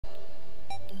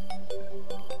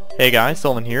Hey guys,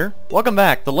 Soleman here. Welcome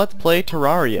back to Let's Play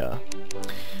Terraria.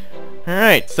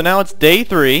 Alright, so now it's day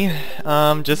 3.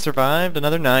 Just survived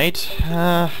another night.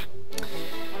 Tell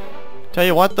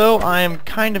you what though, I am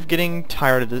kind of getting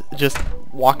tired of just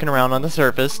walking around on the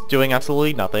surface, doing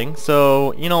absolutely nothing.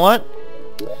 So, you know what?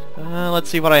 Let's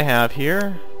see what I have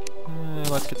here.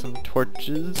 Let's get some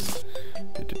torches.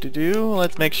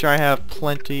 Let's make sure I have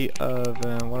plenty of...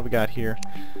 what have we got here?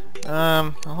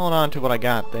 I'll hold on to what I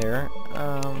got there.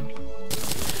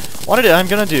 What I'm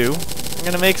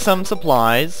gonna make some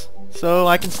supplies so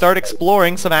I can start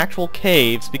exploring some actual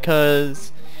caves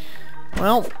because,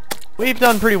 well, we've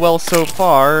done pretty well so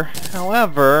far.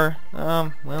 However,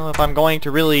 well, if I'm going to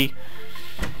really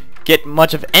get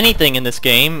much of anything in this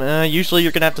game, usually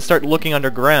you're gonna have to start looking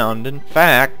underground. In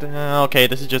fact, okay,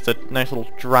 this is just a nice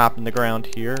little drop in the ground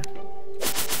here.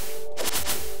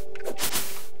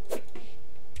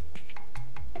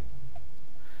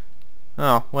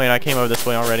 Oh, wait, I came over this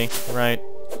way already. Right.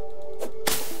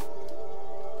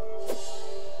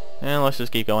 And let's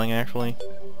just keep going, actually.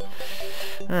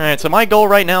 Alright, so my goal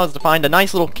right now is to find a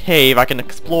nice little cave I can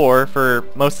explore for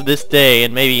most of this day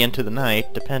and maybe into the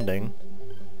night, depending.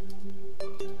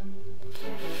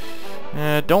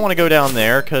 Don't want to go down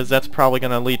there, because that's probably going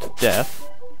to lead to death.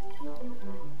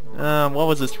 What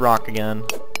was this rock again?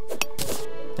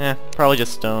 Probably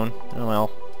just stone. Oh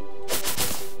well.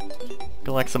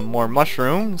 Collect some more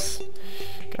mushrooms.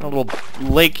 Got a little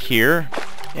lake here.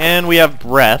 And we have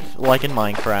breath, like in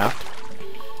Minecraft.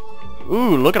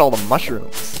 Ooh, look at all the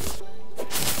mushrooms.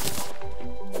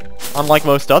 Unlike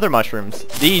most other mushrooms,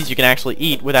 these you can actually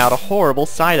eat without a horrible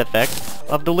side effect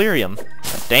of delirium.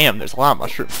 God damn, there's a lot of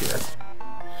mushrooms here.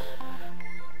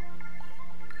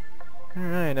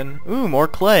 Alright, and ooh, more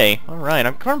clay. Alright,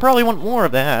 I'm gonna probably want more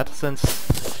of that,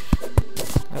 since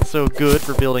that's so good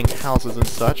for building houses and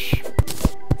such.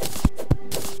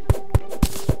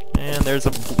 And there's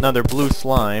another blue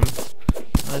slime.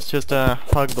 Let's just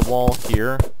hug the wall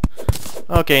here.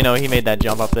 Okay, no, he made that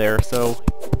jump up there, so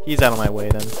he's out of my way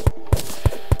then.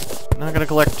 Not gonna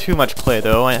collect too much clay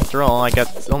though. After all, I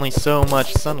got only so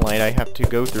much sunlight I have to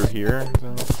go through here.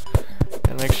 So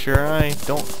gotta make sure I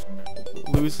don't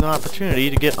lose the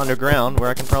opportunity to get underground where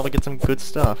I can probably get some good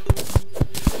stuff.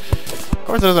 Of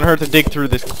course, it doesn't hurt to dig through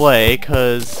this clay,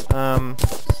 because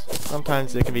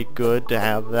sometimes it can be good to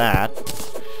have that.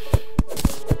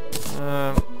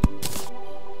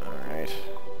 Alright.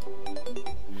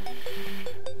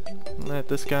 Let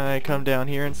this guy come down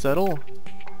here and settle.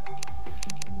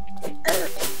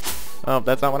 Oh,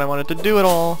 that's not what I wanted to do at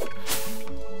all.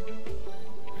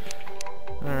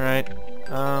 Alright.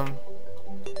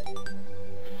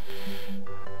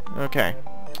 Okay.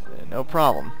 No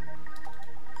problem.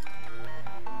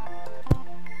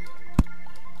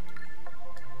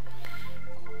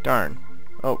 Darn.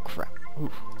 Oh, crap.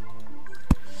 Oof.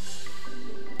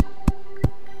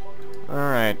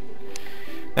 Alright.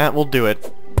 That will do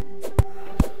it.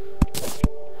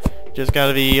 Just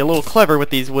gotta be a little clever with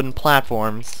these wooden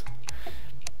platforms.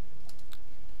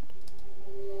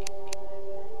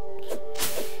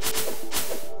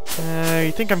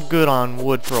 I think I'm good on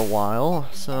wood for a while,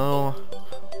 so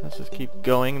let's just keep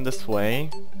going this way.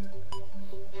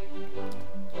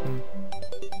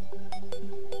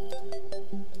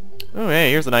 Oh,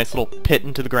 hey, here's a nice little pit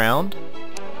into the ground.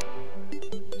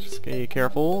 Just stay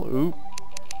careful. Ooh,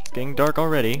 it's getting dark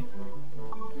already.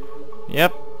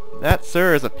 Yep, that,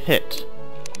 sir, is a pit.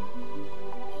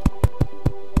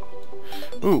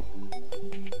 Ooh.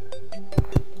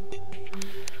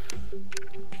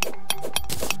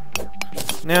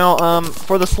 Now,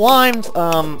 for the slimes,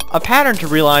 a pattern to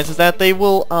realize is that they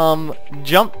will,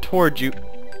 jump towards you.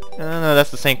 No,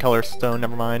 that's the same color stone,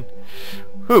 never mind.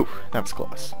 Whew, that was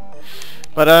close.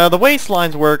 But, the way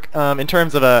slimes work, in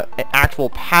terms of an actual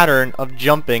pattern of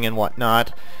jumping and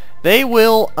whatnot, they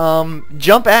will,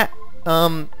 jump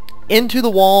into the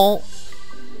wall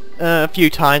a few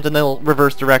times and they'll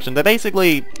reverse direction. They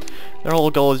basically, their whole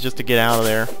goal is just to get out of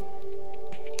there.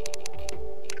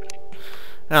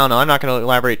 I don't know, I'm not going to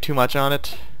elaborate too much on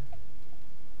it.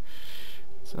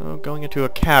 So, going into a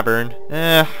cavern.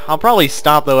 I'll probably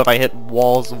stop though if I hit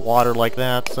walls of water like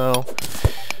that, so...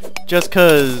 Just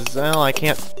cause, well, I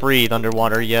can't breathe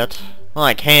underwater yet. Well,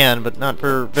 I can, but not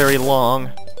for very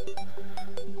long.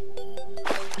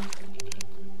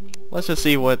 Let's just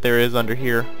see what there is under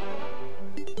here.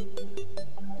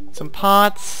 Some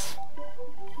pots.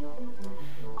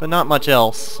 But not much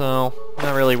else, so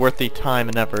not really worth the time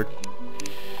and effort.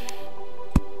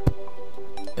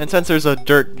 And since there's a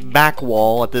dirt back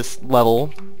wall at this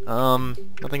level,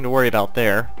 nothing to worry about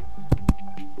there.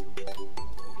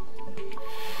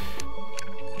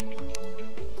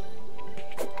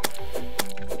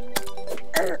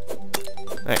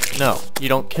 Hey, no, you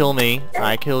don't kill me,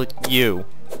 I kill you.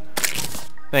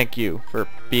 Thank you for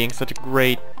being such a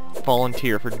great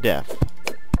volunteer for death.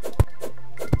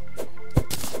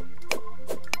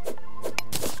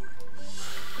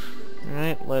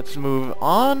 Alright, let's move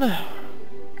on.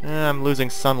 I'm losing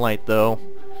sunlight though.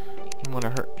 I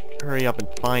want to hurry up and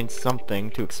find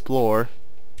something to explore.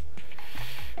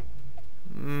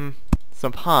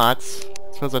 Some pots.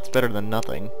 I suppose that's better than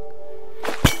nothing.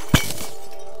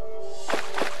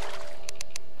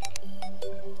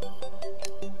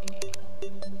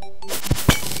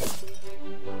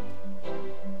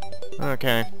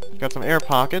 Okay, got some air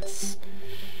pockets.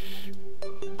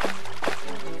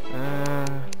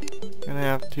 Gonna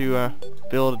have to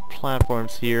build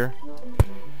platforms here.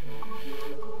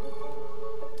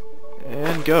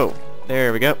 And go.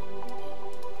 There we go.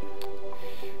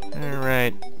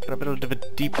 Alright, got a bit of a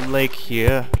deep lake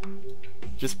here.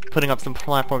 Just putting up some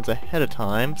platforms ahead of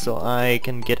time so I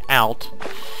can get out.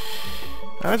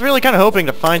 I was really kind of hoping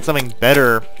to find something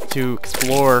better to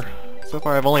explore. So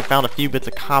far I've only found a few bits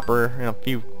of copper and a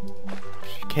few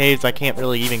caves I can't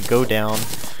really even go down.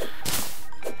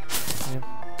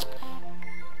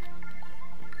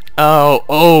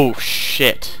 Oh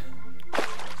shit.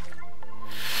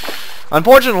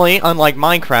 Unfortunately, unlike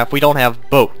Minecraft, we don't have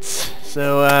boats.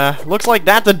 So, looks like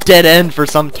that's a dead end for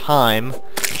some time.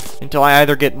 Until I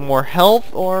either get more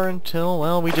health, or until,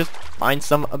 well, we just find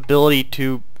some ability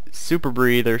to super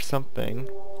breathe or something.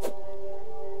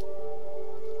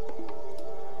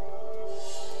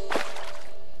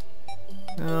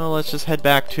 Well, let's just head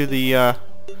back to the,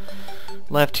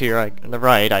 left here, the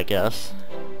right, I guess.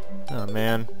 Oh,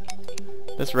 man.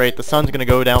 At this rate, the sun's gonna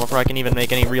go down before I can even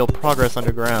make any real progress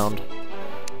underground.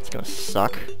 It's gonna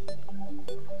suck.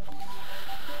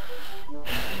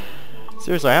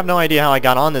 Seriously, I have no idea how I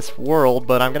got on this world,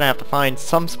 but I'm gonna have to find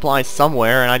some supplies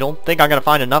somewhere, and I don't think I'm gonna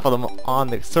find enough of them on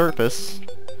the surface.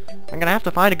 I'm gonna have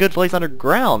to find a good place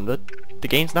underground, but the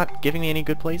game's not giving me any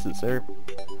good places.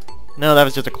 No, that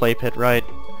was just a clay pit, right.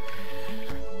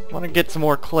 I want to get some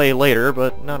more clay later,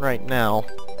 but not right now.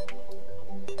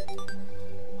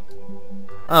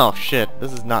 Oh shit,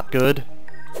 this is not good.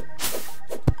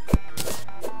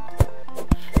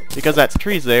 Because that's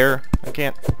trees there, I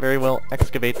can't very well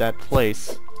excavate that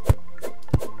place.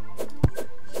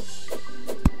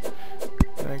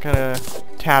 I kinda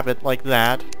tap it like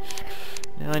that.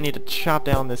 Now I need to chop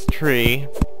down this tree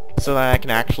so that I can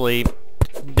actually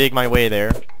dig my way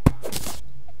there.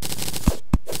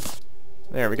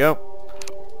 There we go.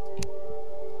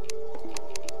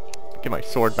 Get my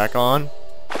sword back on.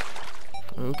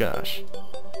 Oh gosh.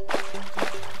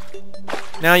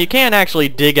 Now you can actually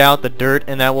dig out the dirt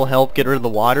and that will help get rid of the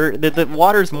water. The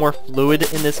water is more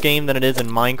fluid in this game than it is in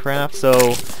Minecraft,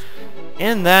 so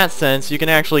in that sense you can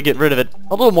actually get rid of it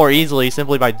a little more easily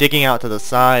simply by digging out to the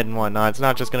side and whatnot. It's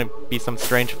not just going to be some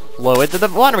strange flow. The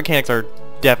water mechanics are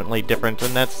definitely different,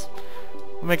 and that's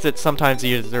what makes it sometimes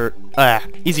easier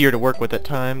to work with at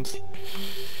times.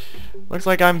 Looks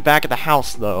like I'm back at the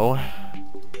house though.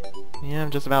 Yeah,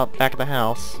 I'm just about back at the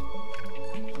house.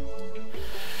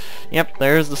 Yep,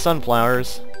 there's the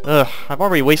sunflowers. Ugh, I've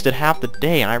already wasted half the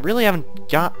day, and I really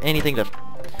haven't got anything to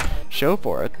show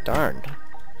for it. Darn.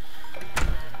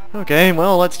 Okay,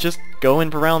 well, let's just go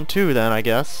in for round 2 then, I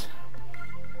guess.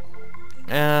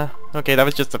 Okay, that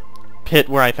was just a pit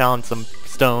where I found some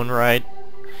stone, right?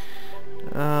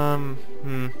 Gotta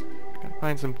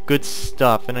find some good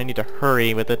stuff, and I need to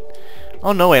hurry with it.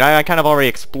 Oh, no, wait, I kind of already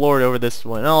explored over this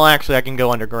one. Oh, actually, I can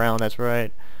go underground, that's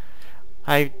right.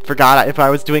 I forgot if I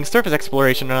was doing surface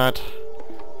exploration or not.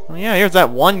 Well, yeah, here's that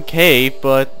one cave,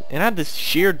 but it had this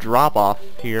sheer drop-off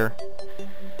here.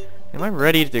 Am I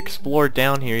ready to explore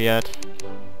down here yet?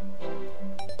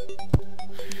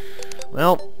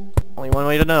 Well, only one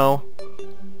way to know.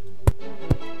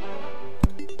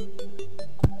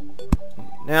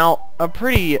 Now, a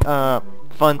pretty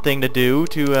fun thing to do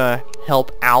to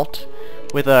help out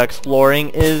with exploring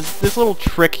is this little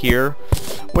trick here,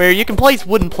 where you can place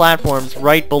wooden platforms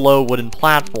right below wooden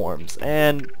platforms,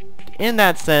 and in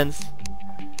that sense,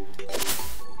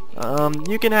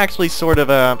 you can actually sort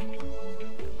of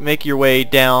make your way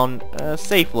down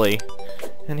safely.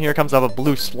 And here comes up a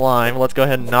blue slime. Let's go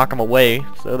ahead and knock him away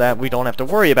so that we don't have to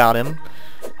worry about him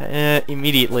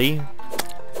immediately.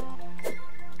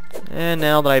 And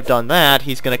now that I've done that,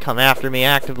 he's gonna come after me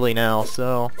actively now,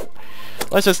 so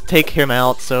let's just take him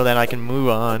out so that I can move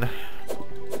on.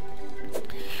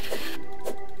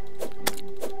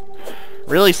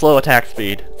 Really slow attack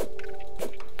speed.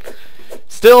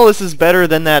 Still, this is better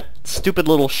than that stupid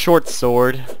little short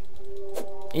sword.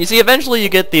 You see, eventually you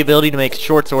get the ability to make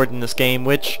short swords in this game,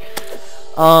 which,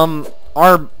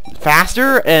 are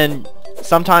faster and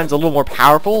sometimes a little more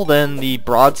powerful than the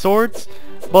broadswords.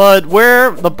 But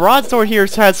where the broadsword here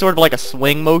has sort of like a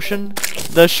swing motion,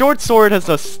 the short sword has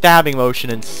a stabbing motion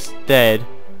instead.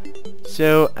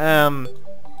 So,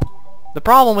 the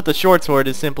problem with the short sword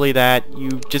is simply that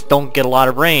you just don't get a lot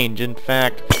of range. In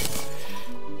fact,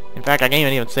 I can't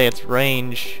even say its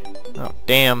range. Oh,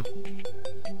 damn.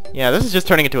 Yeah, this is just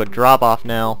turning into a drop-off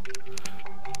now.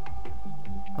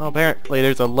 Oh, apparently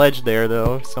there's a ledge there,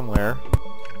 though, somewhere.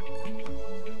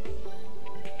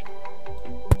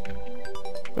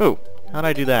 Ooh, how'd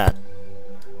I do that?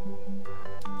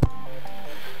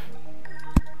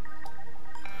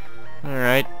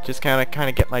 Alright, just kinda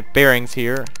get my bearings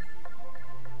here.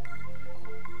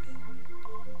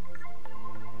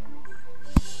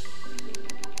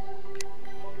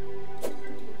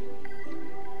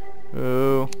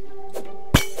 Ooh.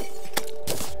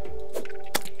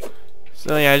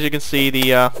 So yeah, as you can see,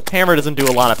 the hammer doesn't do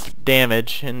a lot of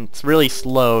damage, and it's really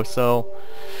slow, so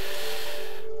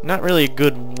not really a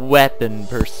good weapon,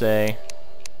 per se.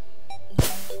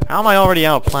 How am I already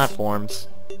out of platforms?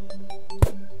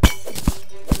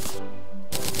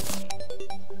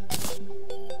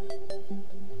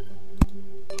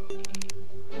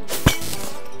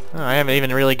 Oh, I haven't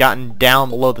even really gotten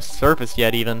down below the surface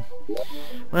yet, even.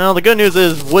 Well, the good news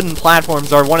is wooden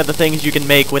platforms are one of the things you can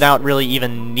make without really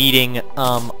even needing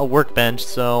a workbench,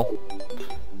 so...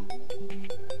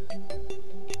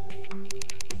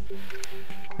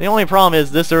 The only problem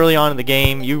is, this early on in the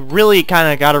game, you really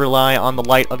kind of gotta rely on the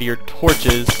light of your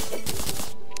torches.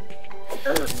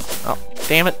 Oh,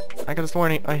 damn it. I could have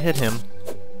sworn I hit him.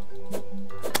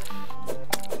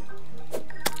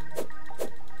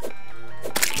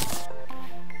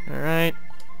 Alright.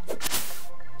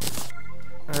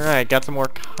 Alright, got some more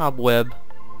cobweb.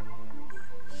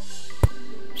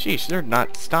 Sheesh, they're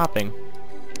not stopping.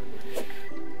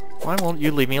 Why won't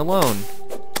you leave me alone?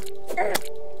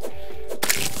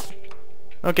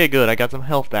 Okay, good, I got some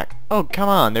health back. Oh, come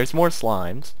on, there's more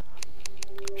slimes.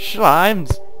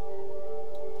 Slimes!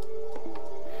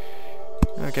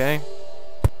 Okay.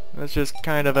 That's just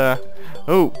kind of a...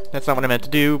 Oh, that's not what I meant to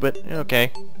do, but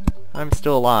okay. I'm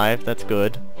still alive, that's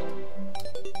good.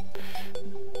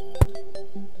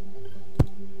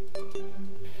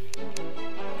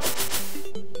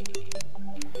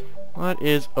 What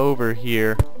is over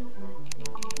here?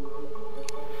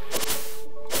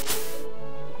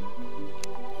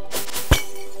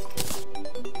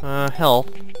 Health.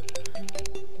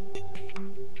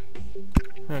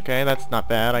 Okay, that's not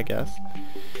bad, I guess.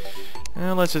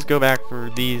 Let's just go back for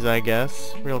these, I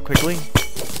guess, real quickly.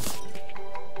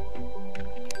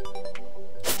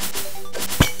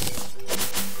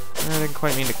 I didn't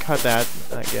quite mean to cut that,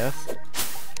 I guess.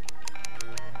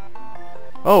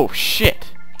 Oh,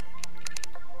 shit!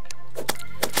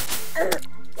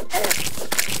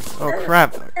 Oh,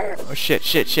 crap. Oh, shit,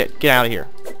 shit, shit. Get out of here.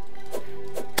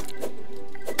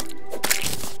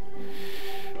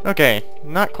 Okay,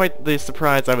 not quite the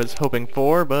surprise I was hoping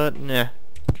for, but nah.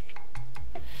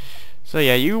 So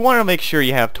yeah, you want to make sure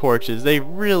you have torches. They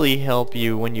really help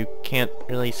you when you can't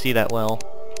really see that well.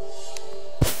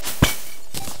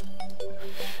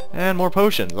 And more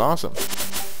potions, awesome.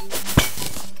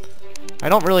 I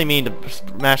don't really mean to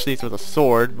smash these with a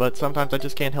sword, but sometimes I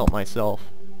just can't help myself.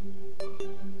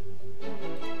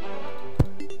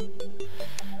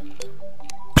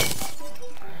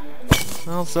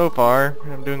 Well, so far,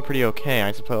 I'm doing pretty okay,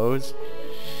 I suppose.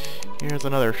 Here's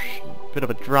another bit of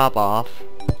a drop-off.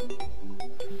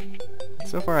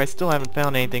 So far, I still haven't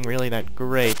found anything really that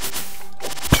great.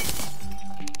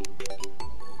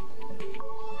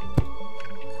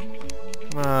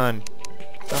 Come on.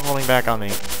 Stop holding back on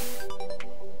me.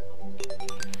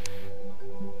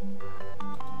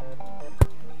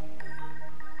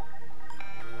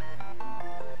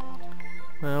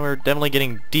 Well, we're definitely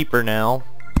getting deeper now.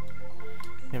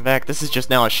 In fact, this is just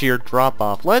now a sheer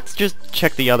drop-off. Let's just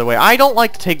check the other way. I don't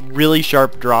like to take really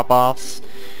sharp drop-offs.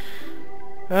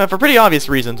 For pretty obvious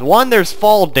reasons. One, there's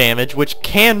fall damage, which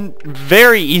can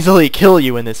very easily kill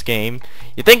you in this game.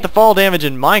 You think the fall damage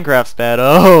in Minecraft's bad.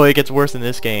 Oh, it gets worse in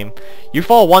this game. You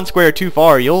fall one square too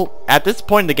far, at this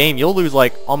point in the game, you'll lose,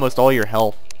 like, almost all your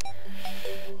health.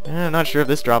 I'm not sure if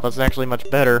this drop-off is actually much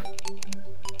better.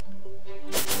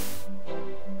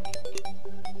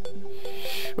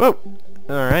 Whoa!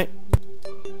 Alright.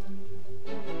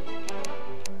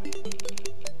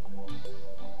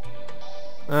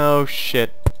 Oh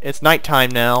shit. It's nighttime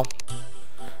now.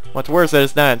 What's worse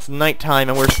is that it's nighttime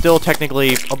and we're still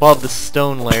technically above the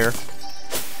stone layer.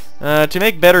 To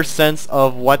make better sense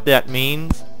of what that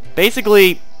means,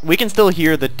 basically, we can still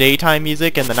hear the daytime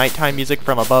music and the nighttime music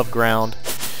from above ground.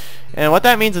 And what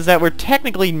that means is that we're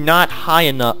technically not high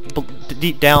enough,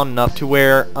 deep down enough to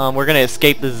where we're going to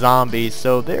escape the zombies.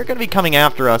 So they're going to be coming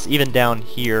after us even down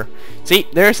here. See,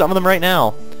 there's some of them right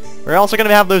now. We're also going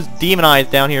to have those demon eyes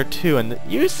down here too. And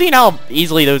you've seen how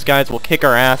easily those guys will kick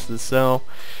our asses. So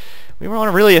we want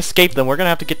to really escape them. We're going to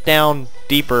have to get down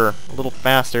deeper, a little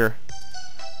faster.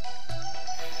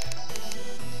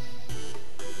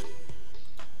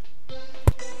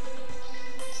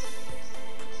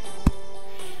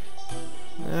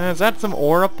 Is that some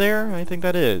ore up there? I think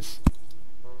that is.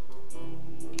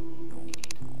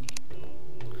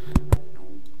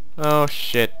 Oh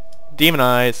shit. Demon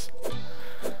eyes.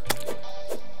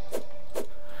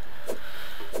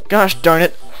 Gosh darn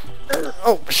it.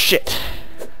 Oh shit.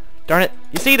 Darn it.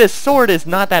 You see, this sword is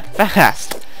not that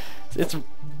fast. It's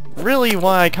really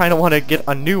why I kind of want to get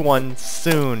a new one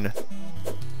soon.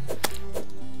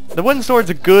 The wooden sword's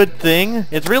a good thing.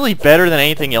 It's really better than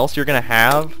anything else you're going to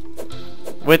have.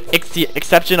 With the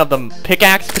exception of the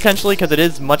pickaxe, potentially, because it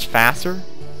is much faster.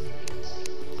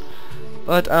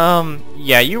 But,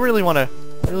 yeah, you really want a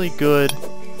really good...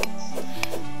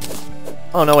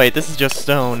 Oh, no, wait, this is just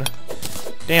stone.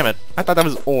 Damn it, I thought that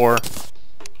was ore.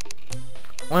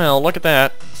 Well, look at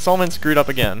that. Soleman screwed up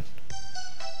again.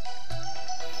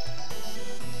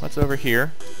 What's over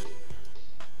here?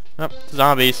 Oh,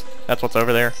 zombies. That's what's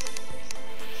over there.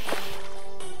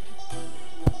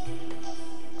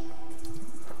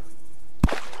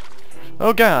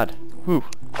 Oh god. Whew.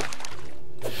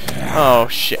 Oh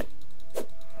shit.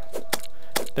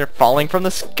 They're falling from the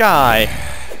sky.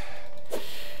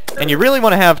 And you really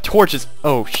want to have torches.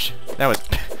 Oh sh. That was...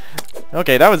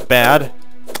 Okay, that was bad.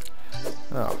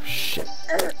 Oh shit.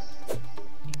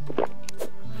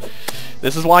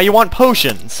 This is why you want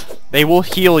potions. They will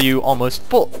heal you almost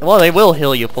full. Well, they will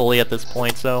heal you fully at this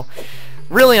point, so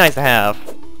really nice to have.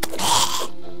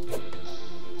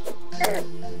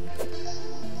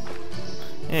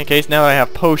 In case now that I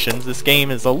have potions, this game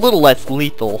is a little less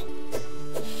lethal.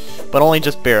 But only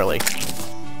just barely.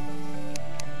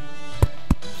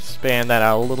 Expand that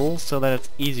out a little so that it's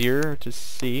easier to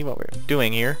see what we're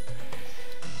doing here.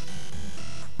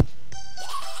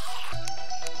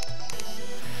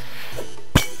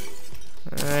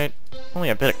 Alright, only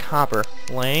a bit of copper.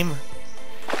 Lame.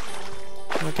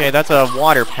 Okay, that's a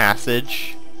water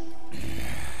passage.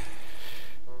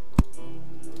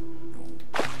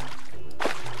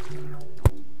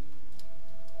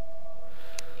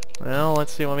 Well,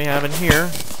 let's see what we have in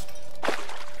here.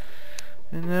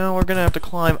 And now we're gonna have to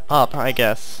climb up, I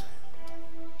guess.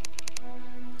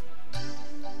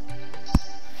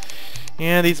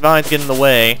 Yeah, these vines get in the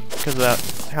way because of that,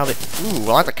 how they... Ooh,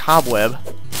 well, that's a cobweb.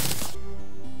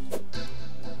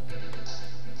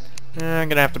 I'm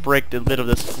gonna have to break a bit of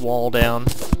this wall down.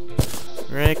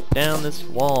 Break down this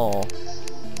wall.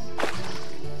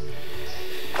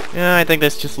 Yeah, I think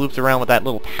this just loops around with that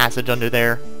little passage under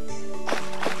there.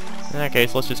 Okay,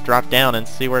 so let's just drop down and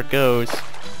see where it goes.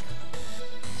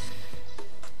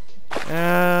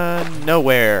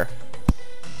 Nowhere.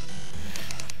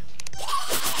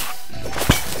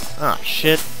 Ah,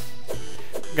 shit.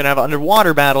 We're gonna have an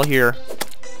underwater battle here.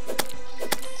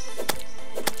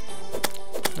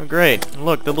 Oh, great. And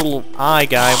look, the little eye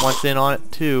guy wants in on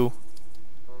it, too.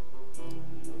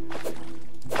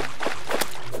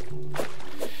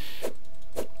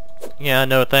 Yeah,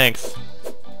 no thanks.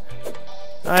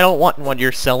 I don't want what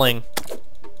you're selling.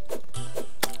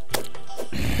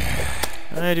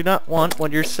 I do not want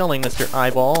what you're selling, Mr.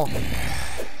 Eyeball.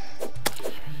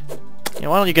 Yeah,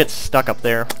 why don't you get stuck up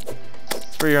there?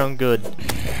 It's for your own good.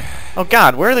 Oh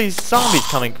god, where are these zombies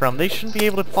coming from? They shouldn't be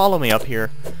able to follow me up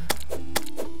here.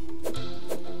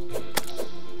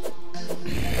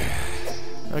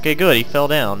 Okay, good, he fell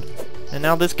down. And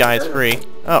now this guy's free.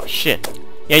 Oh, shit.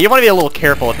 Yeah, you want to be a little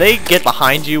careful. If they get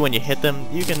behind you when you hit them,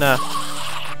 you can,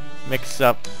 mix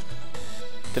up...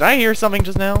 Did I hear something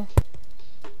just now?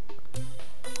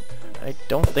 I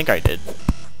don't think I did.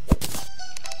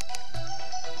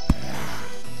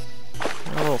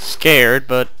 I'm a little scared,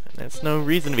 but there's no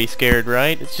reason to be scared,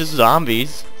 right? It's just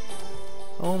zombies.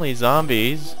 Only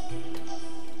zombies.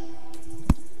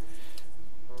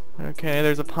 Okay,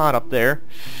 there's a pot up there.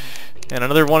 And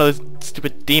another one of those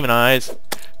stupid demon eyes.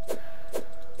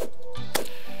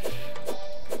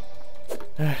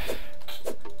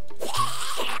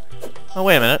 Oh,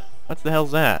 wait a minute. What the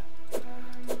hell's that?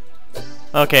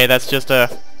 Okay, that's just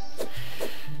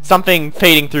something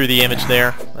fading through the image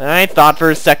there. I thought for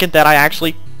a second that I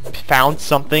actually found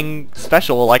something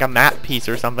special, like a map piece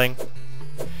or something.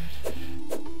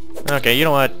 Okay, you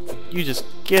know what? You just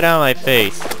get out of my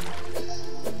face.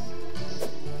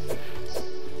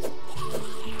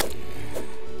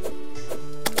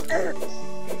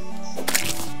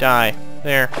 Die.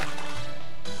 There.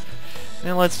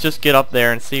 And let's just get up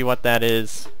there and see what that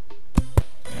is.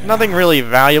 Nothing really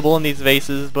valuable in these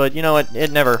vases, but you know,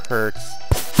 it never hurts.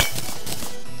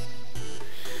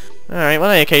 Alright,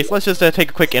 well in any case, let's just take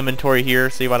a quick inventory here,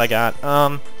 see what I got.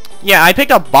 Yeah, I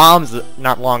picked up bombs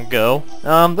not long ago.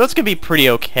 Those can be pretty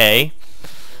okay.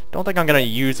 Don't think I'm gonna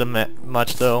use them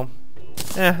much though.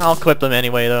 I'll equip them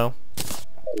anyway though.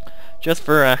 Just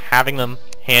for having them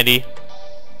handy.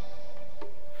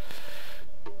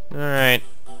 Alright,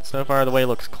 so far the way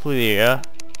looks clear.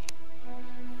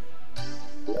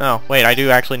 Oh, wait, I do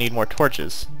actually need more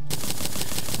torches.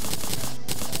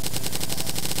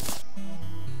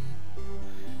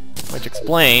 Which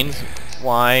explains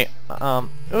why,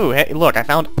 ooh, hey, look, I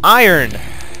found iron!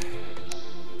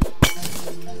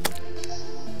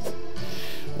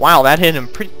 Wow, that hit him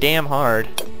pretty damn hard.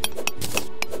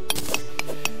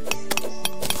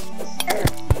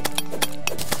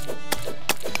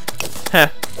 Heh,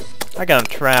 I got him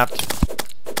trapped.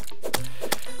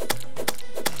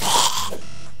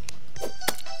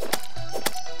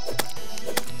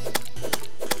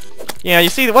 Yeah, you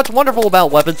see, what's wonderful about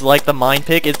weapons like the mine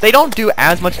pick is they don't do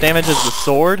as much damage as the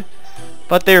sword,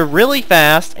 but they're really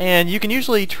fast, and you can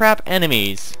usually trap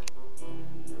enemies,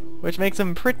 which makes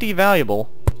them pretty valuable.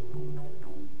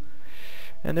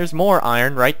 And there's more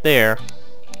iron right there.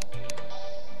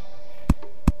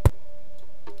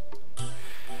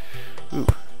 Ooh,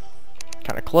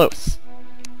 kinda close.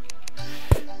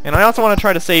 And I also want to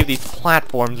try to save these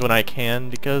platforms when I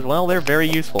can, because, well, they're very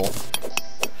useful.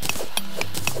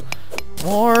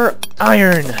 More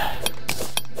iron! I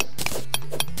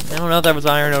don't know if that was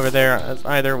iron over there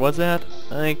either. Was that?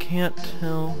 I can't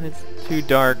tell. It's too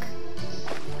dark.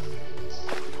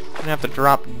 I'm gonna have to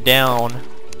drop down.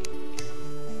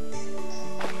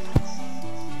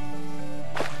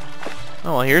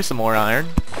 Oh, well, here's some more iron.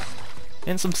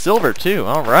 And some silver, too.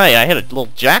 Alright, I hit a little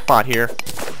jackpot here.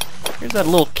 Here's that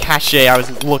little cache I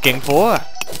was looking for.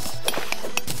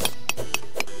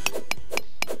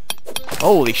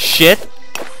 Holy shit!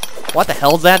 What the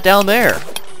hell's that down there?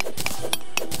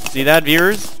 See that,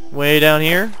 viewers? Way down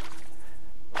here?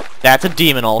 That's a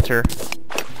demon altar.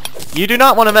 You do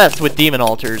not want to mess with demon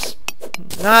altars.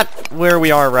 Not where we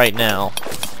are right now.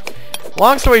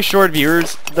 Long story short,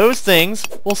 viewers, those things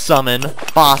will summon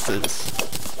bosses.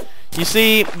 You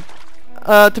see,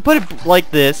 to put it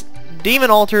like this,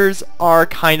 demon altars are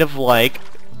kind of like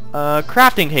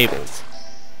crafting tables.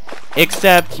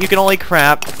 Except you can only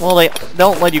craft, well, they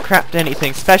don't let you craft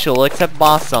anything special except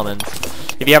boss summons.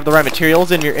 If you have the right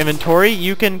materials in your inventory,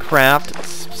 you can craft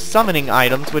summoning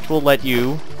items which will let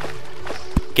you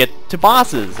get to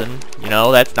bosses, and you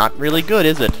know, that's not really good,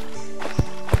 is it?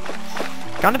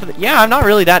 Kind of, yeah, I'm not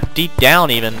really that deep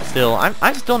down even still.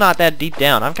 I'm still not that deep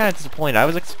down. I'm kind of disappointed. I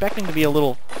was expecting to be a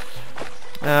little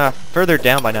further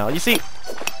down by now. You see,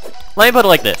 let me put it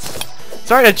like this.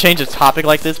 Sorry to change the topic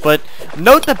like this, but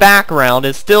note the background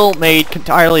is still made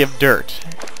entirely of dirt.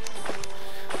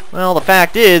 Well, the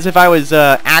fact is, if I was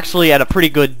actually at a pretty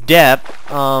good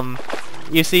depth,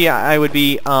 you see, I would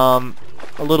be a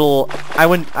little. I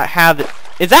wouldn't have.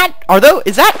 Is that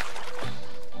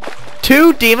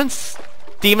two demon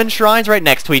shrines right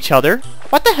next to each other?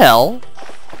 What the hell?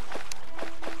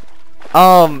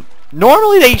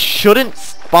 Normally they shouldn't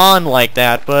spawn like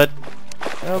that, but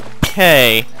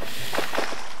okay.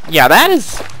 Yeah, that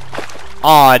is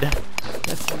odd.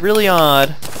 That's really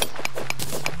odd.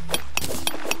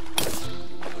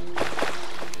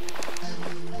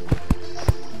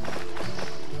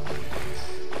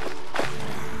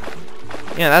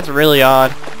 Yeah, that's really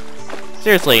odd.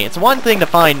 Seriously, it's one thing to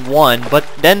find one, but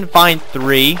then find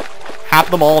three,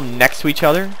 have them all next to each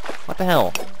other? What the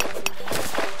hell?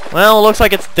 Well, it looks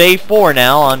like it's day 4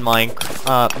 now on not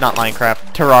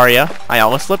Minecraft, Terraria. I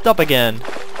almost slipped up again.